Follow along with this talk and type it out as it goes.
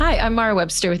I'm Mara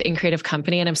Webster with In Creative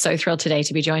Company, and I'm so thrilled today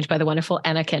to be joined by the wonderful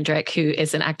Anna Kendrick, who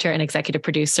is an actor and executive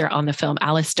producer on the film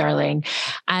Alice, Darling.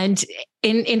 And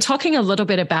in talking a little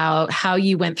bit about how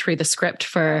you went through the script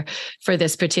for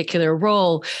this particular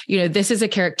role, this is a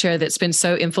character that's been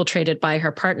so infiltrated by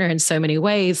her partner in so many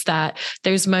ways that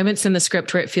there's moments in the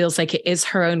script where it feels like it is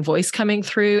her own voice coming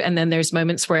through. And then there's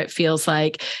moments where it feels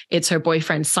like it's her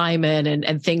boyfriend, Simon,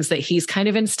 and things that he's kind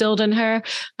of instilled in her.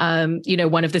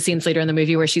 One of the scenes later in the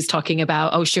movie where she's talking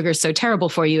about, oh, sugar's so terrible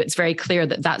for you. It's very clear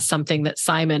that that's something that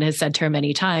Simon has said to her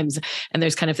many times. And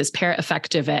there's kind of this parrot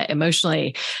effect of it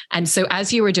emotionally. And so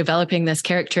as you were developing this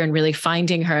character and really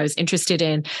finding her, I was interested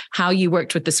in how you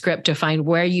worked with the script to find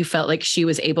where you felt like she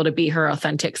was able to be her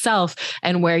authentic self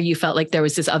and where you felt like there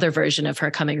was this other version of her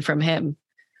coming from him.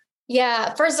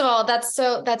 Yeah. First of all, that's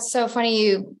so funny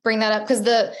you bring that up, because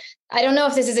I don't know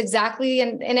if this is exactly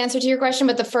an answer to your question,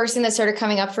 but the first thing that started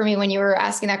coming up for me when you were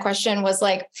asking that question was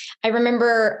like, I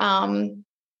remember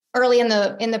early in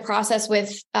the process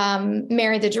with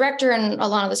Mary, the director, and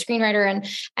Alana, the screenwriter,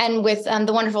 and with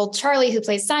the wonderful Charlie, who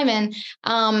plays Simon,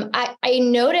 I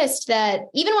noticed that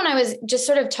even when I was just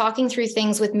sort of talking through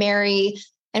things with Mary,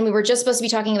 and we were just supposed to be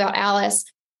talking about Alice,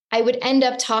 I would end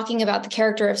up talking about the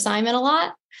character of Simon a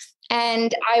lot.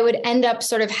 And I would end up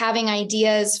sort of having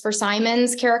ideas for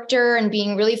Simon's character and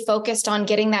being really focused on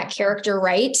getting that character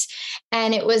right.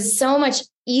 And it was so much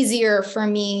easier for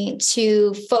me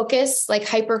to focus, like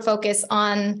hyper focus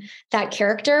on that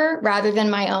character rather than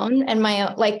my own and my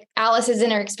own, like Alice's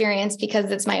inner experience, because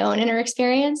it's my own inner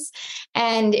experience.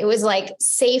 And it was like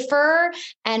safer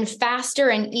and faster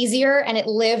and easier. And it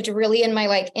lived really in my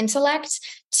like intellect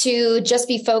to just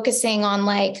be focusing on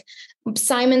like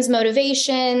Simon's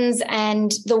motivations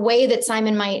and the way that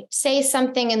Simon might say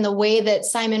something and the way that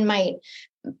Simon might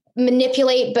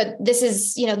manipulate, but this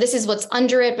is what's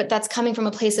under it, but that's coming from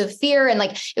a place of fear. And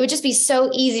like, it would just be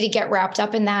so easy to get wrapped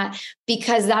up in that,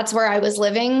 because that's where I was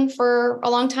living for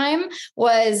a long time.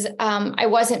 I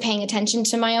wasn't paying attention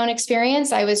to my own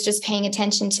experience. I was just paying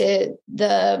attention to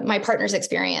my partner's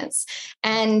experience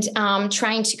and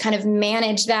trying to kind of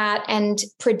manage that and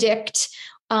predict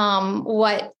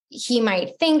what he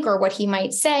might think or what he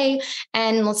might say.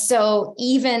 And so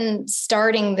even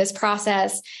starting this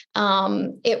process,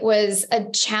 it was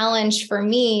a challenge for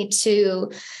me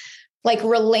to like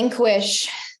relinquish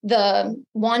the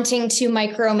wanting to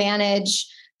micromanage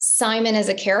Simon as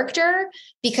a character,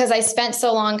 because I spent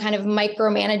so long kind of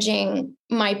micromanaging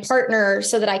my partner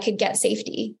so that I could get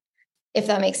safety, if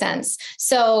that makes sense.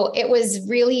 So it was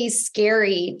really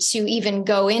scary to even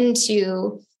go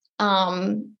into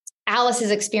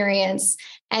Alice's experience.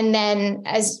 And then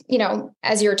as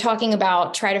you're talking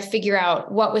about, try to figure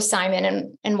out what was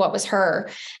Simon and what was her.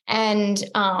 And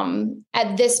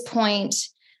at this point,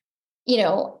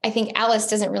 I think Alice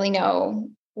doesn't really know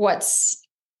what's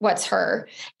her.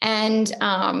 And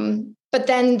but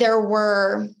then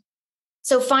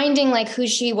so finding like who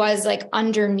she was like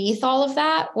underneath all of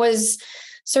that was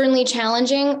certainly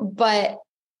challenging, but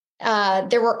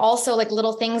there were also like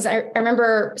little things. I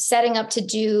remember setting up to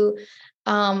do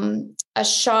a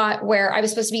shot where I was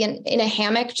supposed to be in a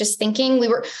hammock, just thinking. We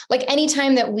were like,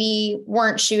 anytime that we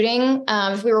weren't shooting,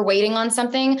 if we were waiting on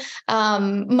something,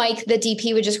 Mike, the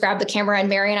DP, would just grab the camera, and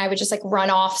Mary and I would just like run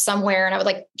off somewhere, and I would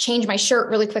like change my shirt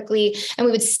really quickly, and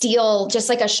we would steal just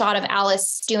like a shot of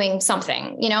Alice doing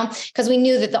something, because we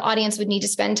knew that the audience would need to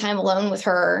spend time alone with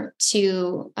her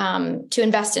to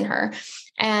invest in her.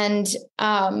 And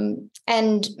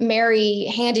Mary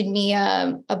handed me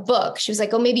a book. She was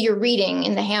like, oh, maybe you're reading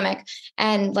in the hammock.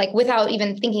 And like, without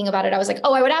even thinking about it, I was like,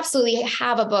 oh, I would absolutely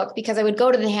have a book, because I would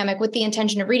go to the hammock with the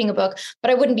intention of reading a book, but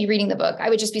I wouldn't be reading the book.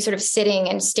 I would just be sort of sitting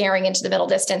and staring into the middle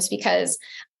distance, because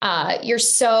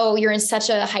you're in such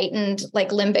a heightened like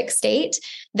limbic state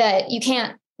that you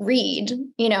can't read,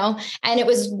 and it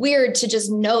was weird to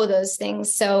just know those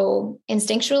things so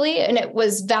instinctually. And it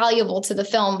was valuable to the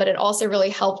film, but it also really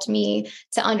helped me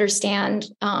to understand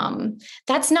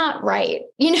that's not right,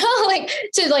 to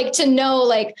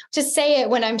know, to say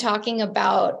it when I'm talking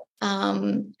about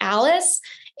Alice.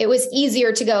 It was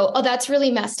easier to go, oh, that's really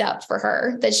messed up for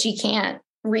her that she can't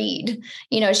read,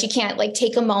 she can't like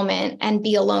take a moment and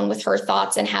be alone with her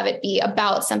thoughts and have it be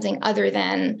about something other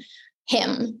than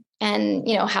him. And,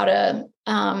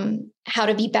 how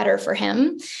to be better for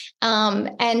him.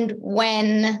 And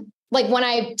when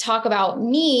I talk about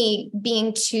me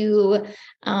being too,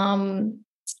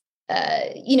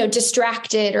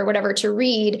 distracted or whatever to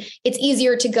read, it's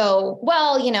easier to go,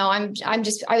 well,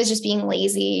 I was just being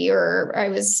lazy, or I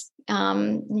was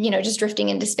just drifting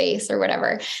into space or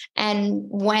whatever. And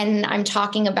when I'm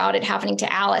talking about it happening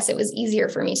to Alice, it was easier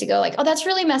for me to go like, oh, that's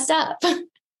really messed up.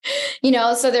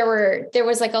 So there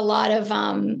was like a lot of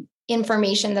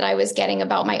information that I was getting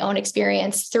about my own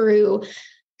experience through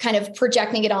kind of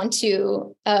projecting it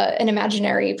onto an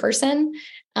imaginary person.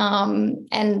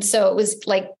 And so it was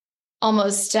like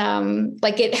almost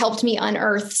like it helped me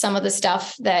unearth some of the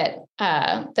stuff that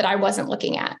I wasn't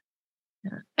looking at.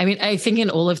 I mean, I think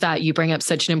in all of that, you bring up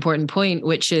such an important point,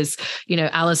 which is,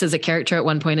 Alice as a character at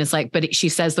one point is like, but she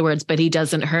says the words, but he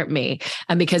doesn't hurt me.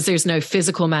 And because there's no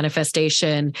physical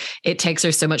manifestation, it takes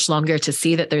her so much longer to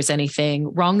see that there's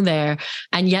anything wrong there.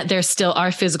 And yet there still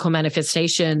are physical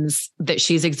manifestations that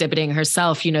she's exhibiting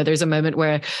herself. There's a moment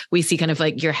where we see kind of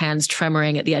like your hands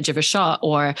tremoring at the edge of a shot,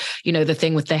 or, the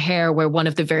thing with the hair, where one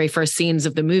of the very first scenes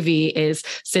of the movie is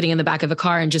sitting in the back of a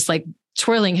car and just like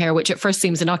twirling hair, which at first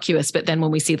seems innocuous. But then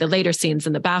when we see the later scenes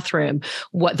in the bathroom,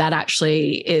 what that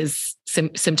actually is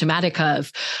symptomatic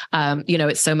of,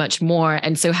 it's so much more.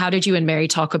 And so how did you and Mary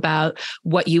talk about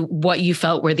what you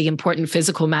felt were the important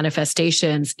physical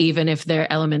manifestations, even if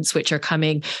they're elements which are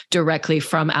coming directly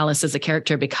from Alice as a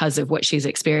character because of what she's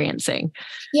experiencing?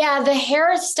 Yeah, the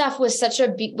hair stuff was such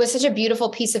a beautiful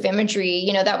piece of imagery.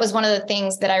 That was one of the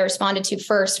things that I responded to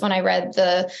first when I read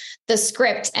the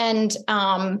script. And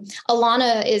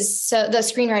Alana the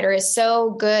screenwriter is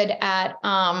so good at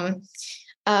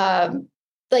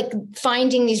like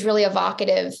finding these really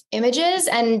evocative images.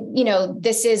 And,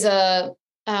 this is I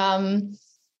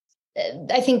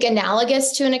think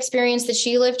analogous to an experience that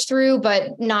she lived through,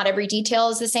 but not every detail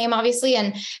is the same, obviously.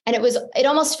 And it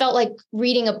almost felt like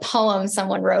reading a poem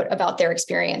someone wrote about their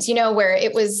experience, where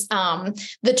it was,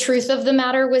 the truth of the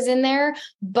matter was in there,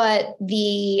 but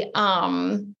the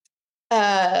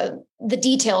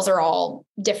details are all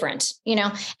different,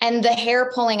 and the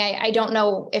hair pulling, I don't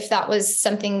know if that was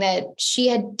something that she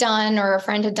had done or a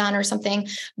friend had done or something,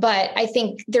 but I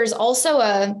think there's also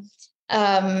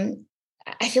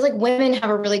I feel like women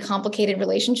have a really complicated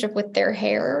relationship with their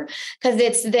hair, because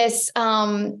it's this,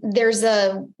 there's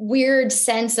a weird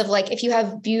sense of like, if you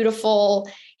have beautiful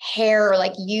hair,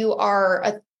 like you are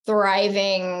a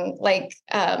thriving, like,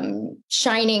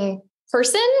 shining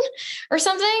person or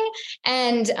something.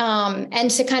 And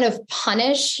to kind of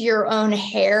punish your own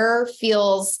hair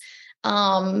feels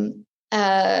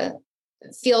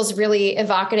really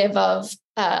evocative of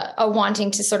a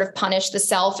wanting to sort of punish the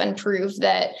self and prove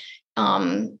that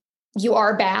you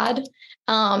are bad.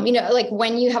 Like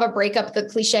when you have a breakup, the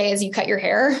cliche is you cut your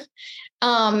hair.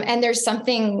 And there's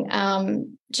something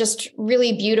just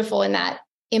really beautiful in that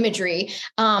imagery.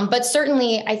 But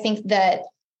certainly I think that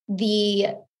the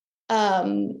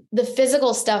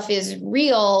physical stuff is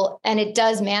real and it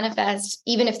does manifest,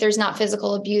 even if there's not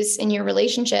physical abuse in your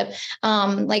relationship.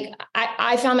 Like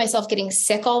I found myself getting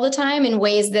sick all the time in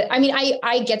ways that,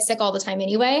 I get sick all the time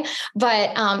anyway,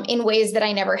 but in ways that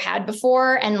I never had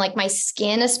before. And like my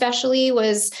skin especially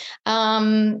was,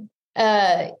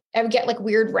 I would get like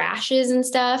weird rashes and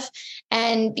stuff.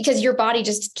 And because your body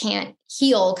just can't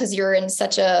heal because you're in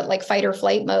such a like fight or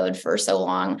flight mode for so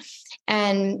long.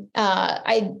 And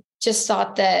I just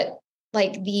thought that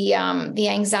like the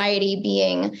anxiety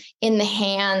being in the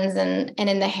hands and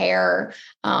in the hair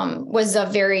was a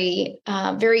very,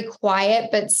 very quiet,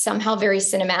 but somehow very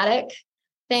cinematic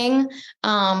thing.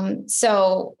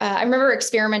 So I remember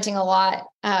experimenting a lot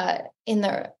in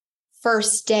the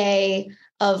first day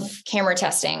of camera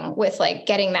testing with like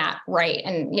getting that right.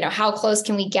 And, how close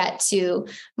can we get to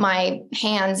my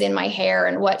hands in my hair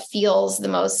and what feels the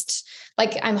most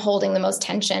like I'm holding the most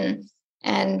tension.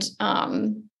 And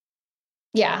I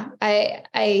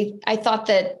thought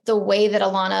that the way that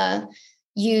Alana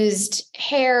used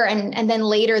hair and then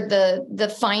later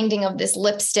the finding of this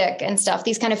lipstick and stuff,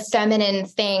 these kind of feminine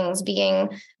things being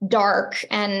dark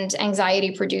and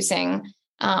anxiety producing,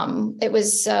 it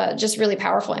was just really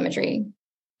powerful imagery.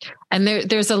 And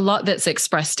there's a lot that's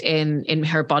expressed in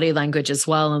her body language as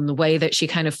well, and the way that she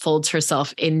kind of folds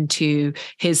herself into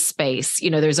his space.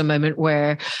 There's a moment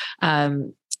where,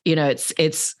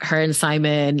 it's her and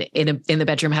Simon in the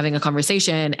bedroom having a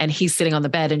conversation, and he's sitting on the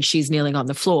bed and she's kneeling on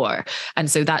the floor.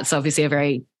 And so that's obviously a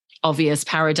very obvious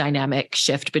power dynamic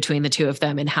shift between the two of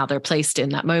them and how they're placed in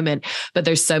that moment. But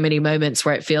there's so many moments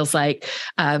where it feels like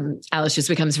Alice just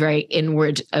becomes very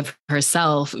inward of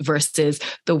herself versus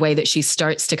the way that she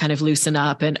starts to kind of loosen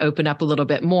up and open up a little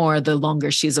bit more the longer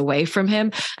she's away from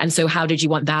him. And so how did you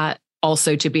want that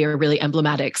also to be a really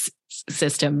emblematic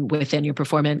system within your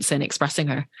performance and expressing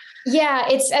her. Yeah,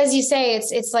 it's, as you say,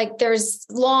 it's like there's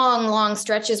long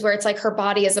stretches where it's like her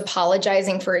body is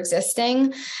apologizing for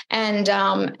existing. And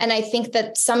I think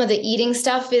that some of the eating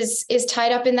stuff is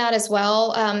tied up in that as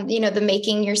well. The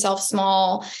making yourself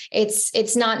small,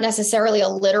 it's not necessarily a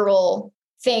literal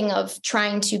thing of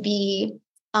trying to be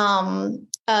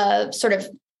sort of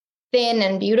thin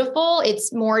and beautiful.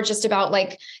 It's more just about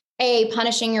like A,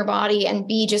 punishing your body, and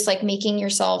B, just like making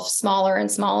yourself smaller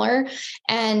and smaller.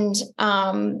 And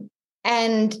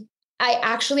I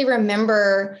actually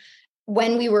remember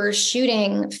when we were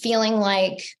shooting feeling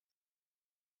like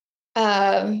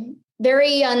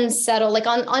very unsettled, like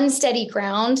on unsteady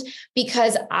ground,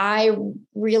 because I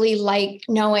really like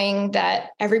knowing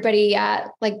that everybody at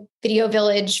like Video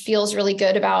Village feels really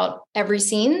good about every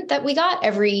scene that we got,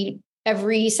 every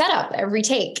setup, every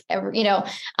take,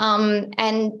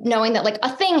 and knowing that like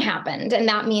a thing happened, and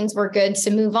that means we're good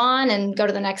to move on and go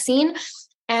to the next scene.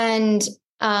 And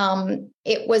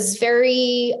it was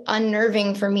very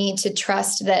unnerving for me to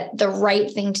trust that the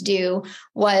right thing to do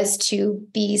was to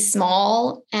be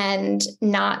small and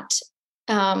not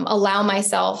allow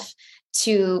myself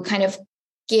to kind of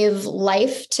give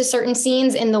life to certain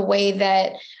scenes in the way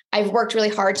that I've worked really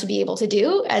hard to be able to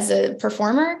do as a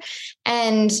performer,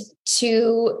 and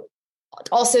to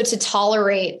also to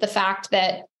tolerate the fact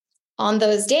that on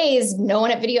those days, no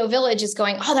one at Video Village is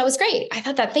going, "Oh, that was great. I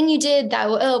thought that thing you did that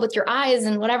with your eyes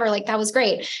and whatever, like that was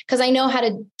great." Because I know how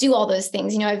to do all those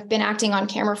things. I've been acting on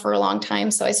camera for a long time,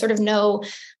 so I sort of know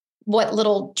what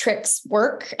little tricks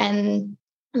work and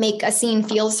make a scene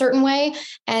feel a certain way.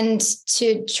 And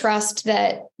to trust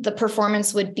that the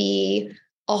performance would be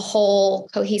a whole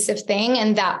cohesive thing.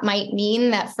 And that might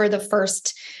mean that for the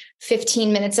first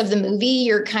 15 minutes of the movie,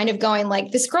 you're kind of going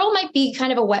like, this girl might be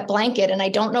kind of a wet blanket and I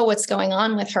don't know what's going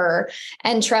on with her,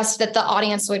 and trust that the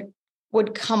audience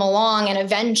would come along and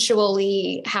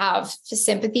eventually have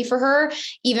sympathy for her,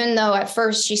 even though at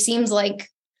first she seems like,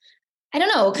 I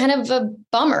don't know, kind of a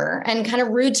bummer and kind of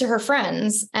rude to her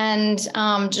friends. And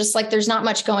just like there's not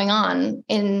much going on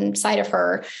inside of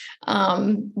her,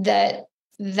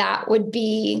 that would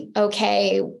be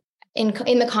okay in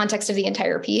the context of the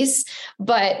entire piece.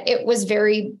 But it was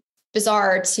very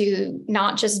bizarre to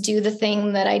not just do the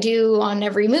thing that I do on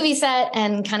every movie set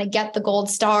and kind of get the gold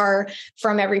star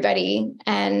from everybody,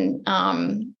 and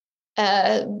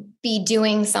be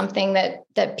doing something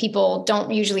that people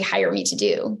don't usually hire me to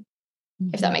do,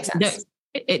 if that makes sense. No,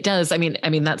 it does. I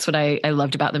mean, that's what I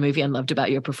loved about the movie and loved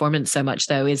about your performance so much,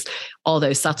 though, is all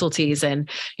those subtleties. And,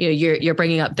 you're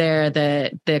bringing up there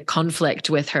the conflict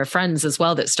with her friends as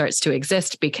well that starts to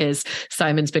exist, because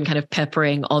Simon's been kind of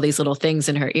peppering all these little things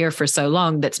in her ear for so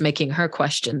long that's making her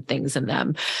question things in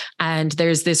them. And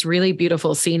there's this really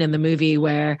beautiful scene in the movie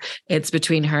where it's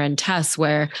between her and Tess,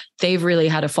 where they've really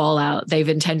had a fallout. They've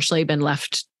intentionally been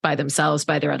left by themselves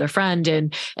by their other friend,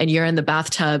 and you're in the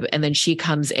bathtub, and then she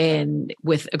comes in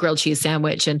with a grilled cheese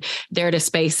sandwich, and they're at a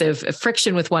space of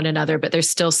friction with one another, but there's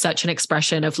still such an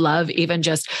expression of love, even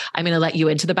just, I'm going to let you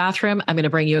into the bathroom, I'm going to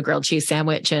bring you a grilled cheese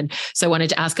sandwich. And so I wanted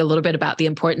to ask a little bit about the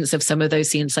importance of some of those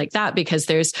scenes like that, because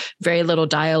there's very little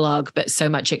dialogue, but so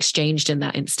much exchanged in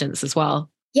that instance as well.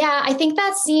 Yeah, I think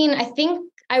that scene,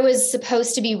 I was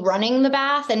supposed to be running the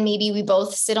bath, and maybe we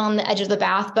both sit on the edge of the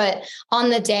bath. But on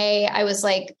the day, I was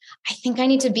like, I think I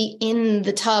need to be in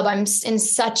the tub. I'm in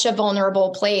such a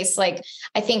vulnerable place. Like,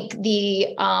 I think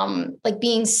the like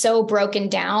being so broken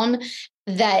down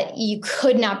that you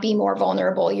could not be more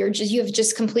vulnerable. You've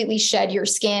just completely shed your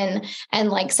skin,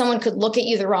 and like someone could look at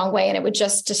you the wrong way and it would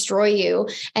just destroy you.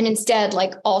 And instead,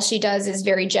 like all she does is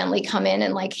very gently come in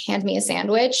and like hand me a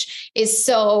sandwich, is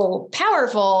so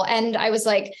powerful. And I was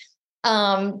like,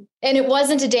 and it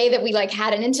wasn't a day that we like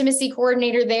had an intimacy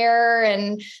coordinator there.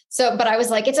 And so, but I was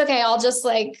like, it's okay. I'll just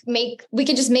like we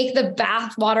can just make the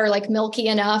bath water like milky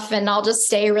enough, and I'll just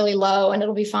stay really low and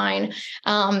it'll be fine.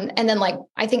 And then like,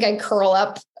 I think I curl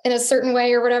up in a certain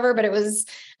way or whatever, but it was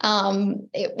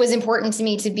important to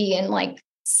me to be in like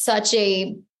such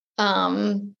a,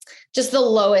 just the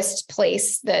lowest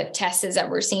place that Tess has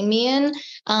ever seen me in.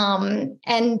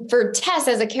 And for Tess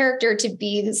as a character to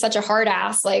be such a hard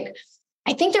ass, like,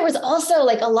 I think there was also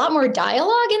like a lot more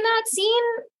dialogue in that scene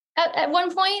at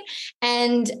one point.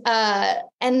 And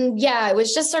yeah, it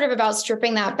was just sort of about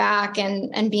stripping that back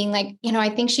and being like, I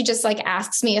think she just like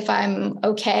asks me if I'm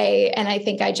okay. And I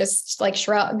think I just like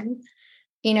shrug,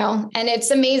 and it's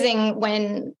amazing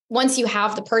once you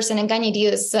have the person, and Ganya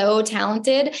Dio is so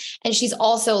talented, and she's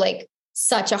also like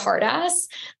such a hard ass.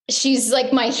 She's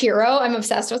like my hero. I'm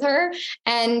obsessed with her.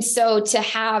 And so to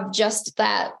have just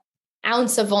that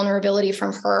ounce of vulnerability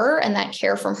from her and that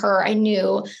care from her, I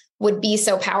knew would be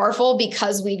so powerful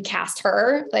because we'd cast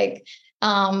her. Like,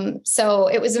 so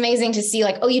it was amazing to see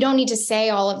like, oh, you don't need to say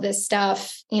all of this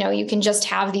stuff. You know, you can just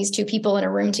have these two people in a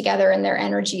room together and their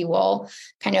energy will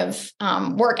kind of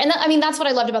work. And I mean, that's what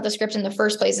I loved about the script in the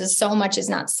first place, is so much is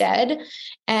not said.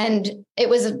 And it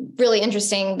was really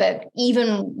interesting that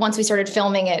even once we started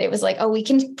filming it, it was like, oh, we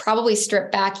can probably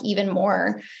strip back even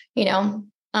more, you know,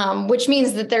 which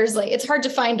means that there's like, it's hard to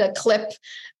find a clip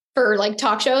for like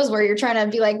talk shows where you're trying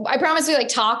to be like, I promise we like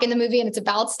talk in the movie and it's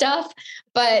about stuff.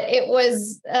 But it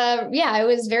was, it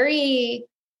was very,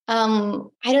 I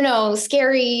don't know,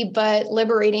 scary, but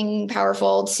liberating,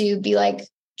 powerful to be like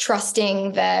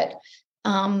trusting that,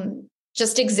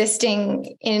 just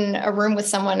existing in a room with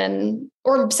someone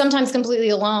or sometimes completely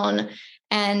alone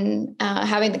and,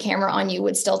 having the camera on you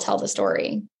would still tell the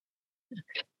story.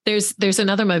 There's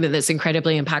another moment that's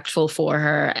incredibly impactful for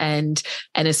her, and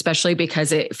especially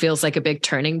because it feels like a big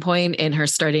turning point in her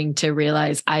starting to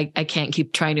realize I can't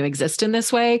keep trying to exist in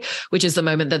this way, which is the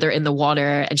moment that they're in the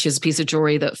water and she has a piece of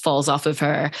jewelry that falls off of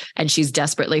her and she's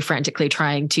desperately, frantically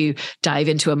trying to dive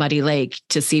into a muddy lake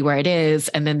to see where it is.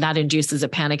 And then that induces a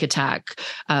panic attack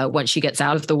once she gets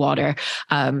out of the water.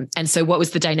 And so what was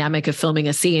the dynamic of filming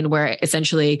a scene where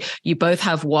essentially you both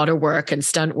have water work and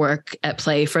stunt work at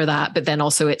play for that, but then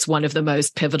also it's one of the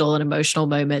most pivotal and emotional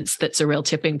moments that's a real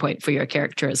tipping point for your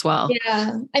character as well.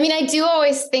 Yeah. I mean, I do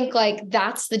always think like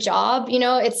that's the job, you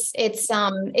know,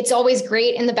 it's always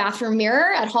great in the bathroom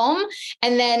mirror at home.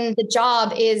 And then the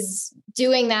job is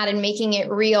doing that and making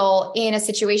it real in a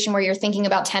situation where you're thinking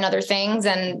about 10 other things.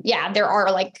 And yeah, there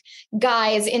are like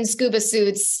guys in scuba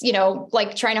suits, you know,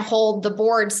 like trying to hold the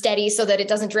board steady so that it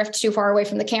doesn't drift too far away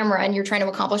from the camera. And you're trying to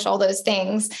accomplish all those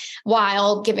things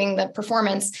while giving the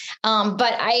performance.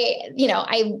 But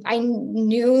I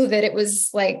knew that it was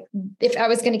like, if I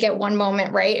was going to get one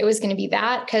moment right, it was going to be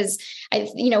that. Cause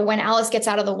when Alice gets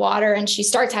out of the water and she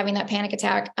starts having that panic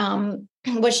attack,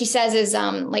 what she says is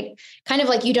like, kind of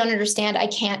like, you don't understand, I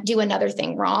can't do another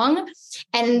thing wrong.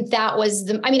 And that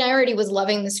was I already was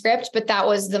loving the script, but that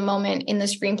was the moment in the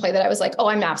screenplay that I was like, oh,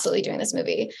 I'm absolutely doing this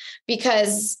movie,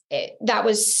 because that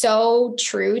was so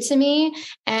true to me.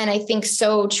 And I think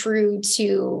so true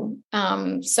to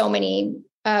so many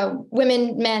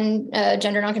women, men,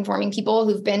 gender nonconforming people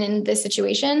who've been in this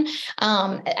situation.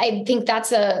 I think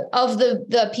that's of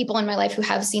the people in my life who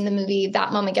have seen the movie,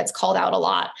 that moment gets called out a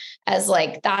lot as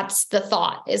like, that's the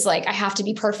thought, is like, I have to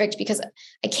be perfect because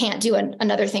I can't do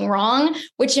another thing wrong,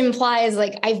 which implies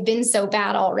like, I've been so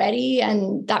bad already.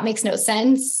 And that makes no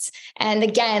sense. And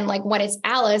again, like when it's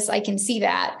Alice, I can see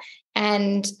that.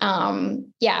 And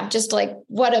just like,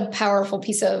 what a powerful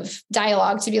piece of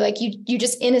dialogue to be like, you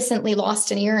just innocently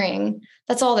lost an earring.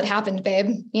 That's all that happened,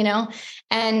 babe, you know?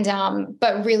 And,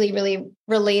 but really, really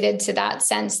related to that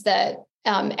sense that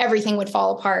everything would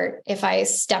fall apart if I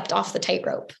stepped off the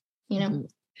tightrope, you know? Mm-hmm.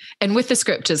 And with the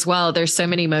script as well, there's so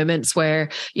many moments where,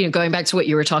 going back to what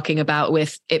you were talking about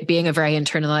with it being a very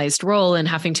internalized role and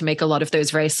having to make a lot of those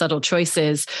very subtle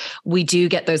choices, we do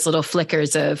get those little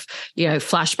flickers of,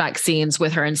 flashback scenes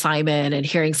with her and Simon and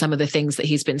hearing some of the things that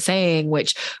he's been saying,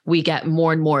 which we get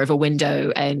more and more of a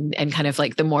window and kind of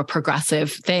like the more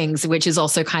progressive things, which is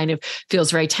also kind of feels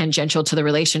very tangential to the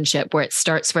relationship, where it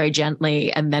starts very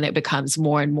gently and then it becomes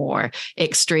more and more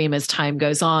extreme as time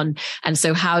goes on. And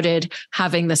so how did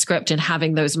having the script and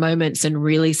having those moments and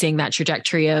really seeing that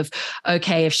trajectory of,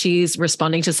 okay, if she's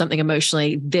responding to something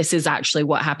emotionally, this is actually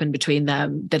what happened between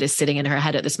them that is sitting in her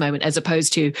head at this moment, as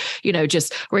opposed to,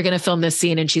 just we're going to film this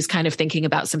scene and she's kind of thinking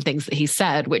about some things that he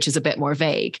said, which is a bit more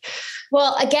vague.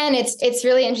 Well, again, it's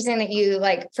really interesting that you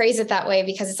like phrase it that way,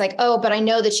 because it's like, oh, but I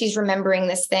know that she's remembering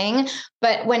this thing.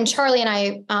 But when Charlie and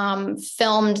I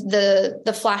filmed the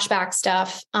flashback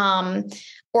stuff,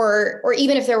 or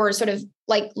even if there were sort of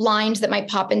like lines that might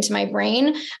pop into my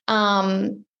brain,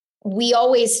 we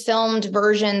always filmed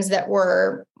versions that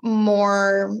were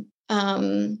more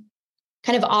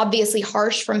kind of obviously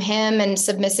harsh from him and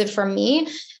submissive from me.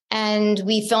 And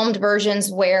we filmed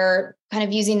versions where, kind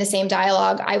of using the same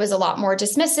dialogue, I was a lot more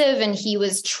dismissive and he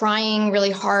was trying really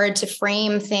hard to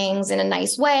frame things in a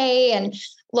nice way. And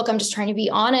look, I'm just trying to be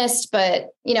honest, but,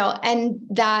 and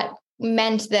that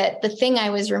meant that the thing I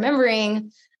was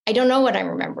remembering, I don't know what I'm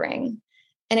remembering.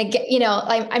 And again,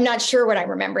 I'm not sure what I'm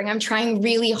remembering. I'm trying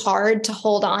really hard to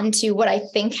hold on to what I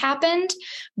think happened,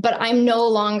 but I'm no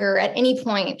longer at any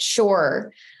point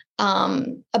sure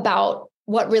about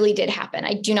what really did happen.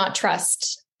 I do not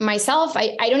trust myself.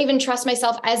 I don't even trust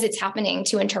myself as it's happening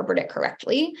to interpret it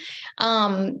correctly.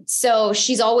 So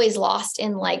she's always lost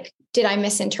in like, did I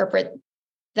misinterpret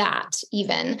that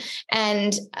even.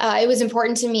 And it was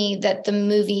important to me that the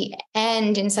movie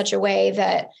end in such a way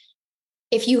that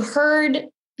if you heard,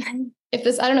 I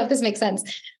don't know if this makes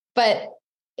sense, but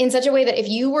in such a way that if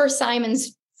you were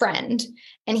Simon's friend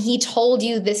and he told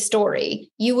you this story,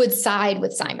 you would side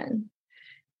with Simon,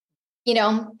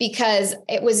 because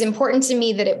it was important to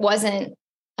me that it wasn't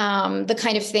the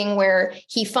kind of thing where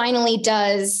he finally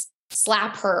does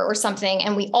slap her or something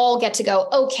and we all get to go,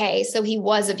 okay, so he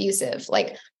was abusive.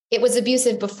 Like, it was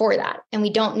abusive before that, and we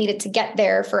don't need it to get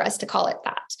there for us to call it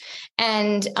that.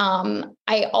 And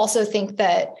I also think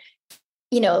that,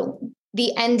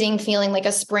 the ending feeling like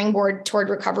a springboard toward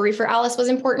recovery for Alice was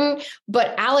important,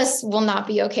 but Alice will not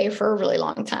be okay for a really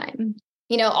long time.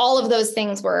 All of those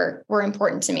things were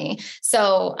important to me.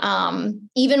 So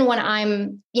even when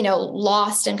I'm,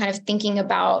 lost and kind of thinking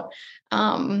about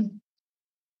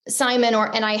Simon,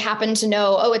 and I happen to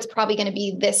know, it's probably going to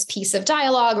be this piece of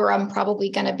dialogue, or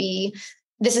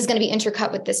this is going to be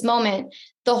intercut with this moment.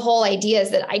 The whole idea is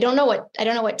that I don't know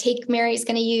what take Mary's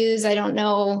going to use. I don't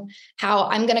know how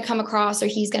I'm going to come across or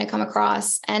he's going to come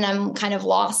across. And I'm kind of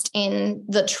lost in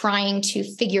the trying to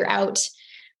figure out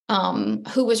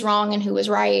who was wrong and who was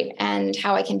right and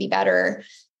how I can be better.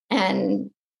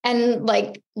 And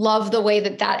like love the way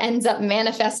that ends up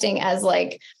manifesting as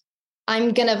like,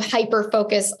 I'm going to hyper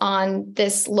focus on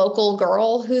this local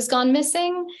girl who's gone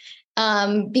missing,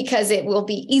 because it will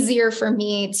be easier for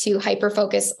me to hyper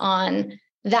focus on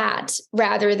that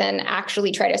rather than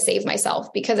actually try to save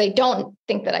myself, because I don't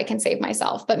think that I can save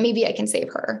myself, but maybe I can save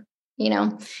her,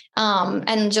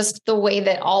 and just the way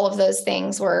that all of those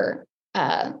things were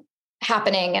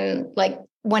happening. And like,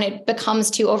 when it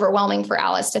becomes too overwhelming for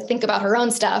Alice to think about her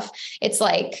own stuff, it's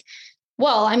like,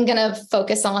 well, I'm going to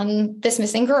focus on this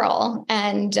missing girl.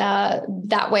 And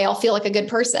that way I'll feel like a good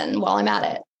person while I'm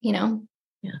at it,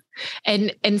 Yeah.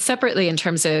 And separately, in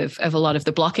terms of a lot of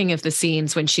the blocking of the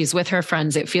scenes when she's with her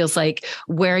friends, it feels like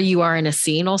where you are in a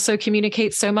scene also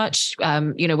communicates so much.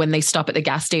 When they stop at the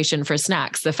gas station for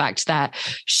snacks, the fact that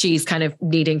she's kind of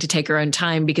needing to take her own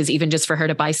time, because even just for her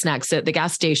to buy snacks at the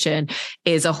gas station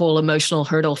is a whole emotional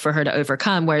hurdle for her to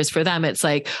overcome. Whereas for them, it's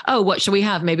like, oh, what should we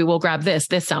have? Maybe we'll grab this.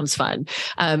 This sounds fun.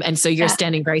 And so you're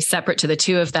standing very separate to the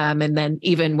two of them. And then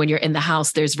even when you're in the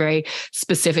house, there's very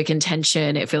specific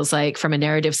intention. It feels like from a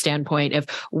narrative standpoint of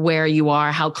where you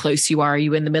are, how close you are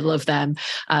you in the middle of them?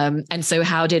 And so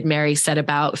how did Mary set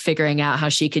about figuring out how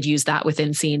she could use that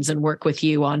within scenes and work with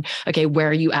you on, okay, where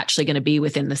are you actually going to be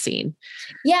within the scene?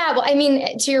 Yeah. Well, I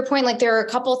mean, to your point, like there are a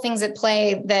couple of things at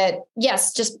play that,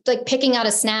 yes, just like picking out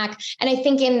a snack. And I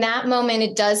think in that moment,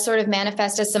 it does sort of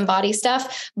manifest as some body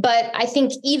stuff. But I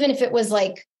think even if it was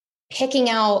like picking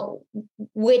out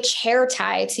which hair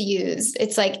tie to use,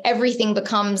 it's like everything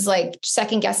becomes like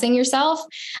second guessing yourself.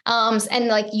 And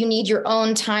like you need your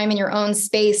own time and your own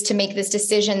space to make this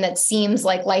decision that seems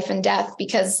like life and death,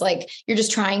 because like you're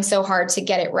just trying so hard to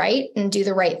get it right and do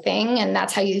the right thing. And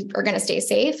that's how you are going to stay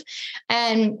safe.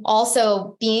 And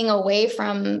also being away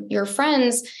from your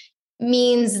friends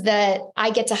means that I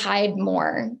get to hide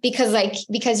more,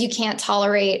 because you can't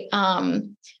tolerate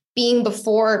being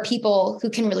before people who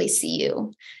can really see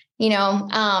you,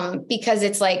 because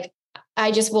it's like,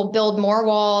 I just will build more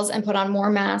walls and put on more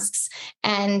masks.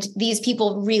 And these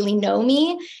people really know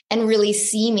me and really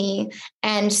see me.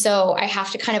 And so I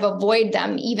have to kind of avoid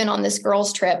them. Even on this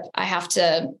girls' trip, I have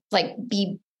to like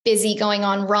be busy going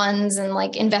on runs and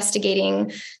like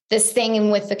investigating this thing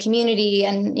with the community,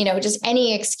 and, just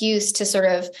any excuse to sort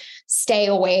of stay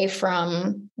away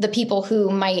from the people who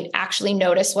might actually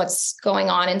notice what's going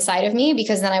on inside of me,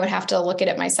 because then I would have to look at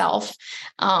it myself.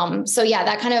 So yeah,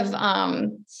 that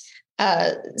kind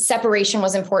of separation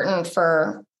was important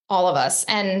for all of us.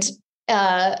 And,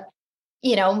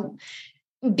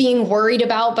 being worried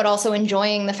about, but also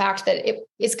enjoying the fact that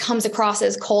it comes across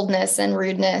as coldness and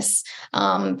rudeness,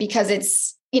 because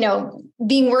it's,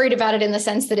 being worried about it in the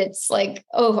sense that it's like,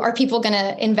 oh, are people going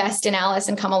to invest in Alice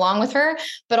and come along with her,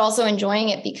 but also enjoying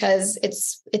it because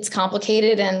it's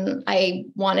complicated. And I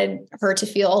wanted her to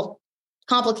feel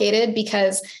complicated,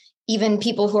 because even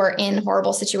people who are in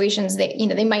horrible situations,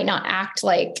 they might not act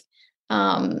like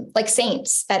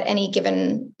saints at any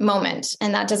given moment.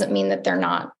 And that doesn't mean that they're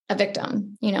not a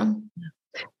victim,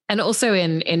 And also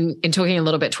in talking a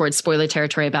little bit towards spoiler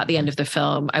territory about the end of the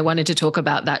film, I wanted to talk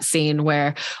about that scene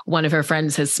where one of her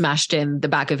friends has smashed in the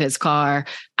back of his car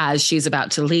as she's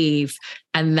about to leave.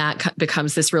 And that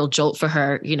becomes this real jolt for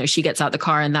her. You know, she gets out the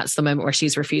car and that's the moment where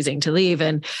she's refusing to leave.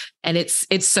 And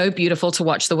it's so beautiful to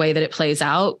watch the way that it plays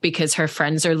out, because her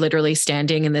friends are literally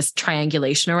standing in this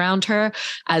triangulation around her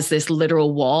as this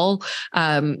literal wall.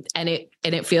 And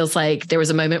it feels like there was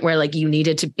a moment where like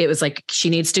it was like she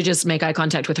needs to just make eye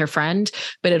contact with her friend,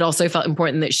 but it also felt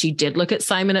important that she did look at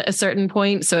Simon at a certain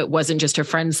point. So it wasn't just her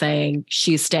friend saying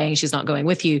she's staying, she's not going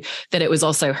with you, that it was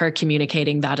also her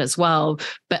communicating that as well,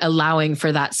 but allowing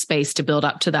for that space to build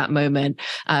up to that moment.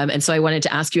 And so I wanted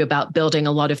to ask you about building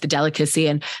a lot of the delicacy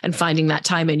and finding that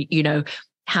time, and, you know,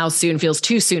 how soon feels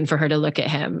too soon for her to look at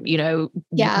him, you know,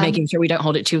 making sure we don't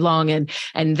hold it too long.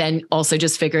 And then also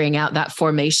just figuring out that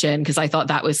formation, because I thought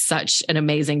that was such an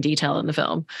amazing detail in the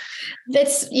film.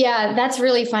 That's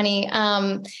really funny.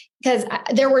 Because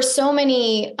there were so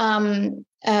many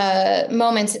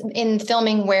moments in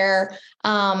filming where,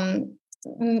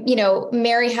 you know,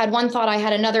 Mary had one thought, I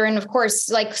had another. And of course,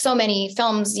 like so many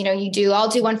films, you know, I'll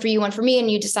do one for you, one for me. And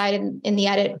you decide in the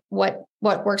edit what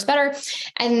works better.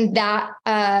 And that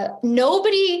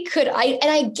nobody could,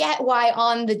 I get why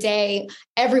on the day,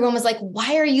 everyone was like,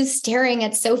 why are you staring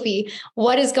at Sophie?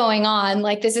 What is going on?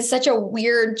 Like, this is such a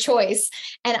weird choice.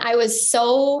 And I was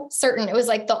so certain. It was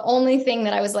like the only thing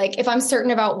that I was like, if I'm certain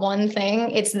about one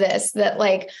thing, it's this, that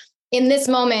like, in this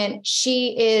moment,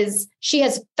 she has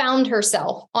found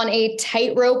herself on a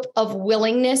tightrope of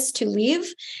willingness to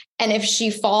leave. And if she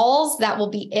falls, that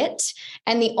will be it.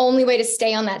 And the only way to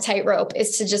stay on that tightrope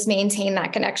is to just maintain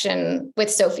that connection with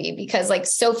Sophie, because like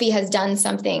Sophie has done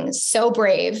something so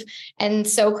brave and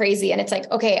so crazy. And it's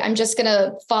like, okay, I'm just going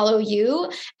to follow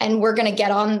you and we're going to get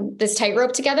on this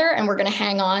tightrope together and we're going to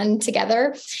hang on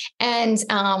together. And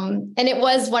it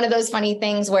was one of those funny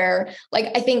things where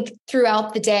like, I think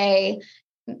throughout the day,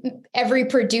 every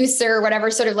producer,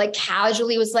 whatever, sort of like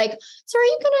casually was like,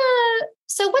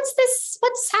 so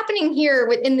what's happening here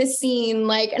within this scene?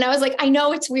 Like, and I was like, I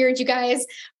know it's weird, you guys,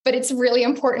 but it's really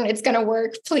important. It's going to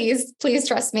work. Please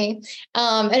trust me.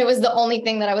 And it was the only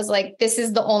thing that I was like, this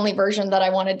is the only version that I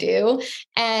want to do.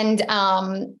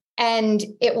 And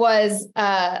it was,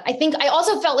 I think I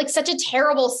also felt like such a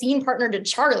terrible scene partner to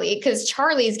Charlie, because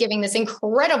Charlie is giving this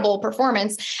incredible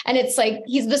performance. And it's like,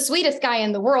 he's the sweetest guy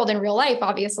in the world in real life,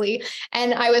 obviously.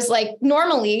 And I was like,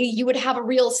 normally you would have a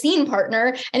real scene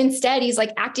partner. And instead he's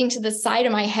like acting to the side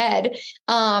of my head.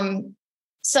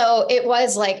 So it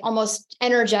was like almost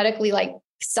energetically like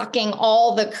sucking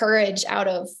all the courage out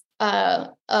of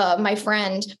my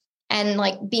friend, and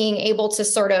like being able to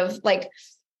sort of like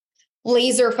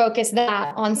laser focus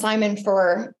that on Simon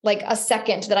for like a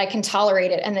second that I can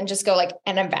tolerate it, and then just go like,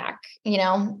 and I'm back, you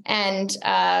know? And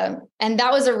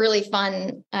that was a really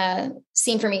fun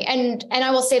scene for me. And I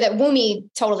will say that Wumi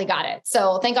totally got it.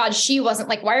 So thank God she wasn't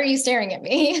like, why are you staring at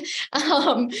me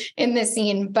in this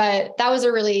scene? But that was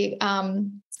a really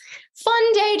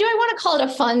fun day. Do I want to call it a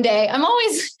fun day? I'm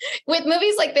always with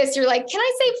movies like this. You're like, can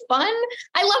I say fun?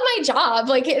 I love my job.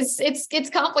 Like it's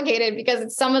complicated because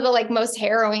it's some of the like most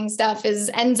harrowing stuff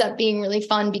ends up being really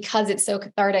fun because it's so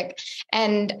cathartic.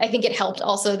 And I think it helped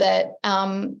also that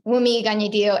Wumi,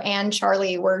 Ganyedeo, and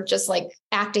Charlie were just like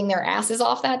acting their asses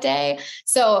off that day.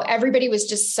 So everybody was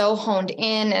just so honed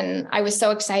in, and I was so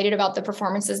excited about the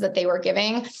performances that they were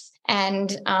giving.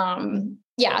 And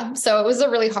yeah, so it was a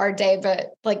really hard day,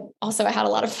 but like also I had a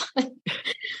lot of fun.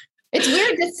 It's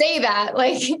weird to say that,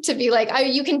 like to be like,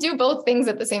 you can do both things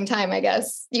at the same time, I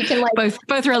guess. You can like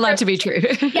both are allowed to be true.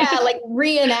 Yeah, like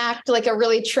reenact like a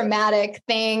really traumatic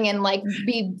thing and like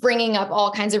be bringing up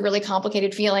all kinds of really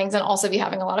complicated feelings and also be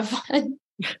having a lot of fun.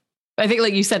 I think,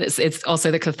 like you said, it's also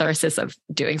the catharsis of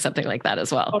doing something like that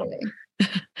as well. Totally.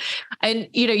 And,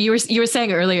 you know, you were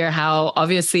saying earlier how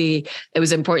obviously it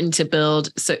was important to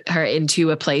build her into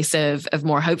a place of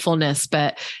more hopefulness,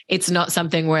 but it's not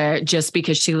something where just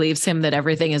because she leaves him that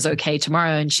everything is okay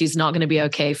tomorrow, and she's not going to be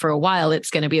okay for a while. It's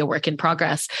going to be a work in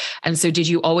progress. And so did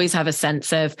you always have a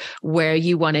sense of where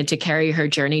you wanted to carry her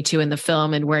journey to in the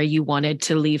film and where you wanted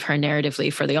to leave her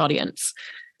narratively for the audience?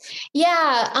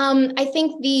 Yeah. I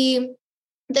think the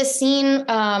scene,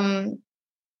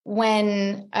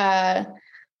 when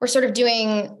we're sort of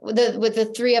doing with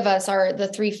the three of us, are the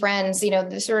three friends, you know,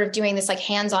 they're sort of doing this like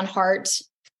hands on heart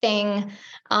thing.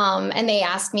 And they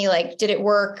asked me like, did it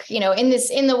work, you know, in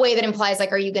the way that implies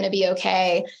like, are you going to be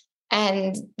okay?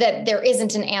 And that there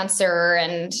isn't an answer,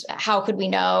 and how could we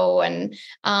know? And,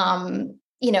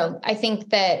 you know, I think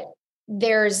that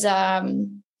there's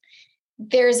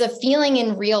there's a feeling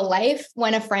in real life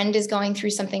when a friend is going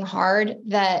through something hard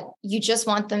that you just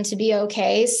want them to be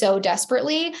okay so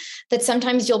desperately that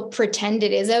sometimes you'll pretend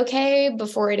it is okay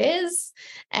before it is,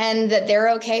 and that they're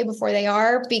okay before they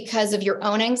are because of your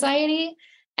own anxiety.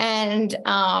 And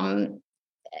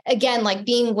again, like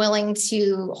being willing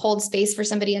to hold space for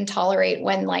somebody and tolerate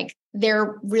when like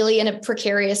they're really in a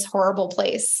precarious, horrible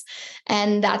place.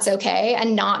 And that's okay.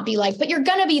 And not be like, but you're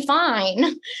going to be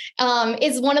fine,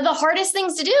 is one of the hardest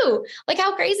things to do. Like,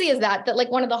 how crazy is that? That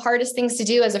like one of the hardest things to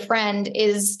do as a friend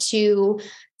is to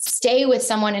stay with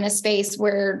someone in a space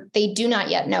where they do not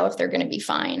yet know if they're going to be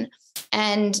fine.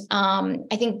 And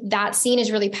I think that scene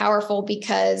is really powerful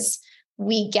because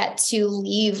we get to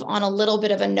leave on a little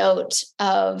bit of a note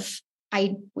of,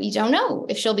 we don't know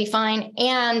if she'll be fine.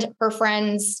 And her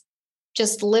friends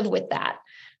just live with that,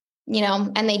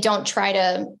 and they don't try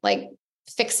to like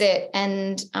fix it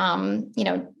and,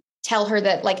 tell her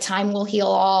that like time will heal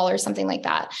all or something like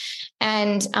that.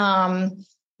 And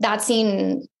that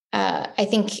scene, I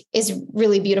think is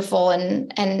really beautiful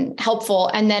and helpful.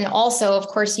 And then also, of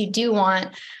course, you do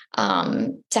want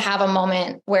to have a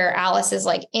moment where Alice is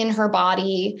like in her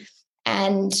body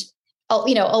and,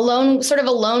 alone, sort of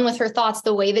alone with her thoughts,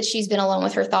 the way that she's been alone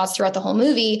with her thoughts throughout the whole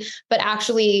movie, but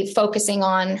actually focusing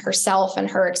on herself and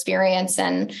her experience.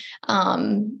 And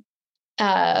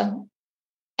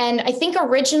I think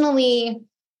originally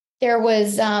we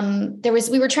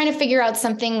were trying to figure out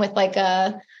something with like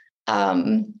a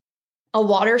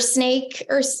water snake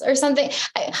or something.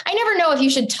 I never know if you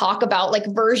should talk about like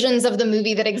versions of the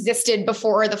movie that existed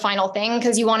before the final thing,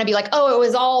 because you want to be like, oh, it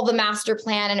was all the master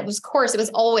plan. And it was, of course, it was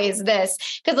always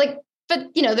this. Because like,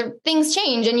 but the things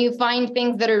change and you find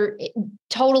things that are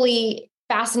totally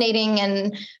fascinating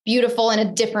and beautiful in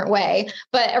a different way.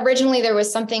 But originally there was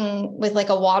something with like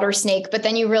a water snake, but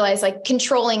then you realize like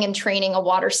controlling and training a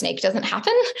water snake doesn't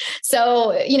happen.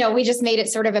 So, we just made it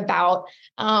sort of about,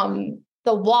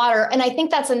 the water. And I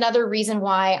think that's another reason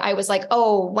why I was like,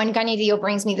 oh, when Ganadio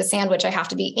brings me the sandwich, I have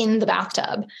to be in the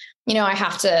bathtub. I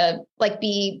have to like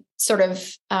be sort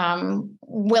of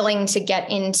willing to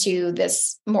get into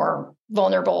this more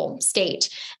vulnerable state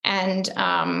and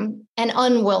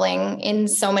unwilling in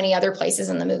so many other places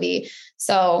in the movie.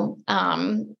 So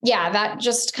that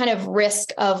just kind of risk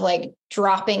of like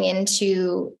dropping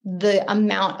into the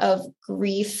amount of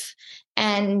grief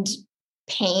and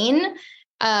pain.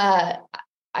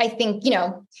 I think,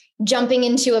 jumping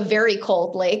into a very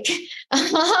cold lake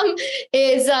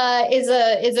is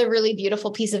a really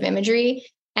beautiful piece of imagery.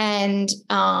 And,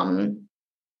 I'm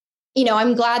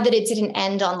glad that it didn't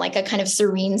end on like a kind of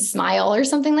serene smile or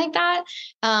something like that.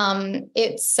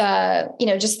 It's,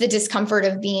 just the discomfort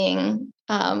of being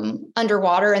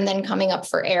underwater and then coming up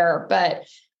for air. But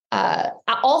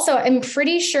also, I'm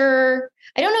pretty sure,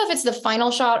 I don't know if it's the final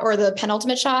shot or the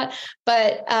penultimate shot,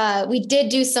 but we did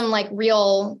do some like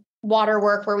real water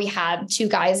work where we had two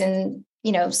guys in,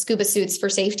 scuba suits for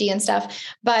safety and stuff.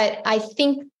 But I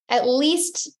think at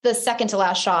least the second to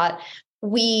last shot,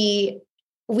 we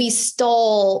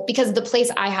stole, because the place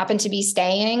I happened to be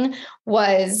staying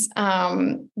was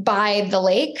by the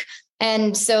lake.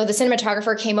 And so the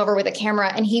cinematographer came over with a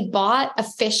camera and he bought a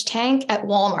fish tank at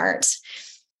Walmart.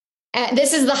 And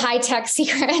this is the high-tech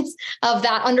secret of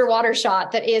that underwater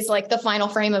shot that is like the final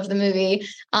frame of the movie.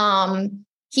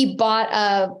 He bought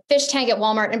a fish tank at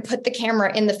Walmart and put the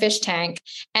camera in the fish tank.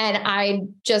 And I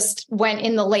just went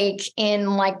in the lake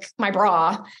in like my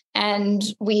bra. And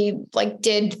we like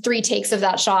did 3 takes of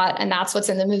that shot. And that's what's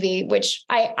in the movie, which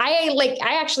I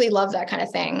actually love that kind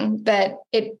of thing. That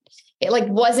it like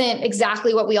wasn't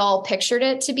exactly what we all pictured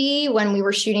it to be when we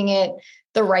were shooting it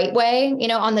the right way,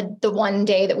 on the one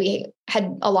day that we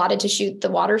had allotted to shoot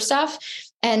the water stuff.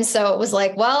 And so it was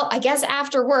like, well, I guess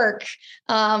after work,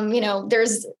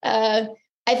 there's, I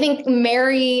think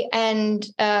Mary and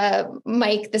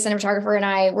Mike, the cinematographer, and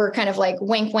I were kind of like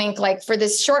wink, wink, like for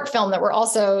this short film that we're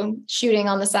also shooting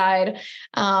on the side,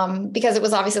 because it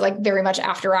was obviously like very much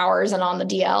after hours and on the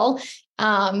DL.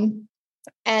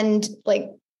 And like,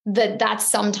 that's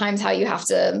sometimes how you have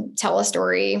to tell a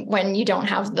story when you don't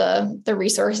have the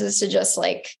resources to just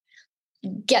like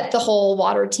get the whole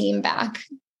water team back,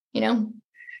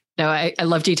 No, I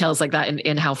love details like that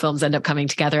in how films end up coming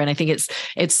together. And I think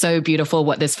it's so beautiful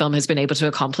what this film has been able to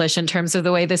accomplish in terms of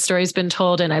the way this story's been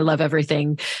told. And I love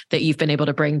everything that you've been able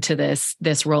to bring to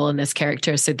this role and this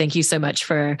character. So thank you so much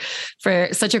for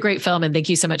such a great film. And thank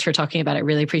you so much for talking about it.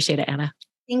 Really appreciate it, Anna.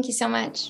 Thank you so much.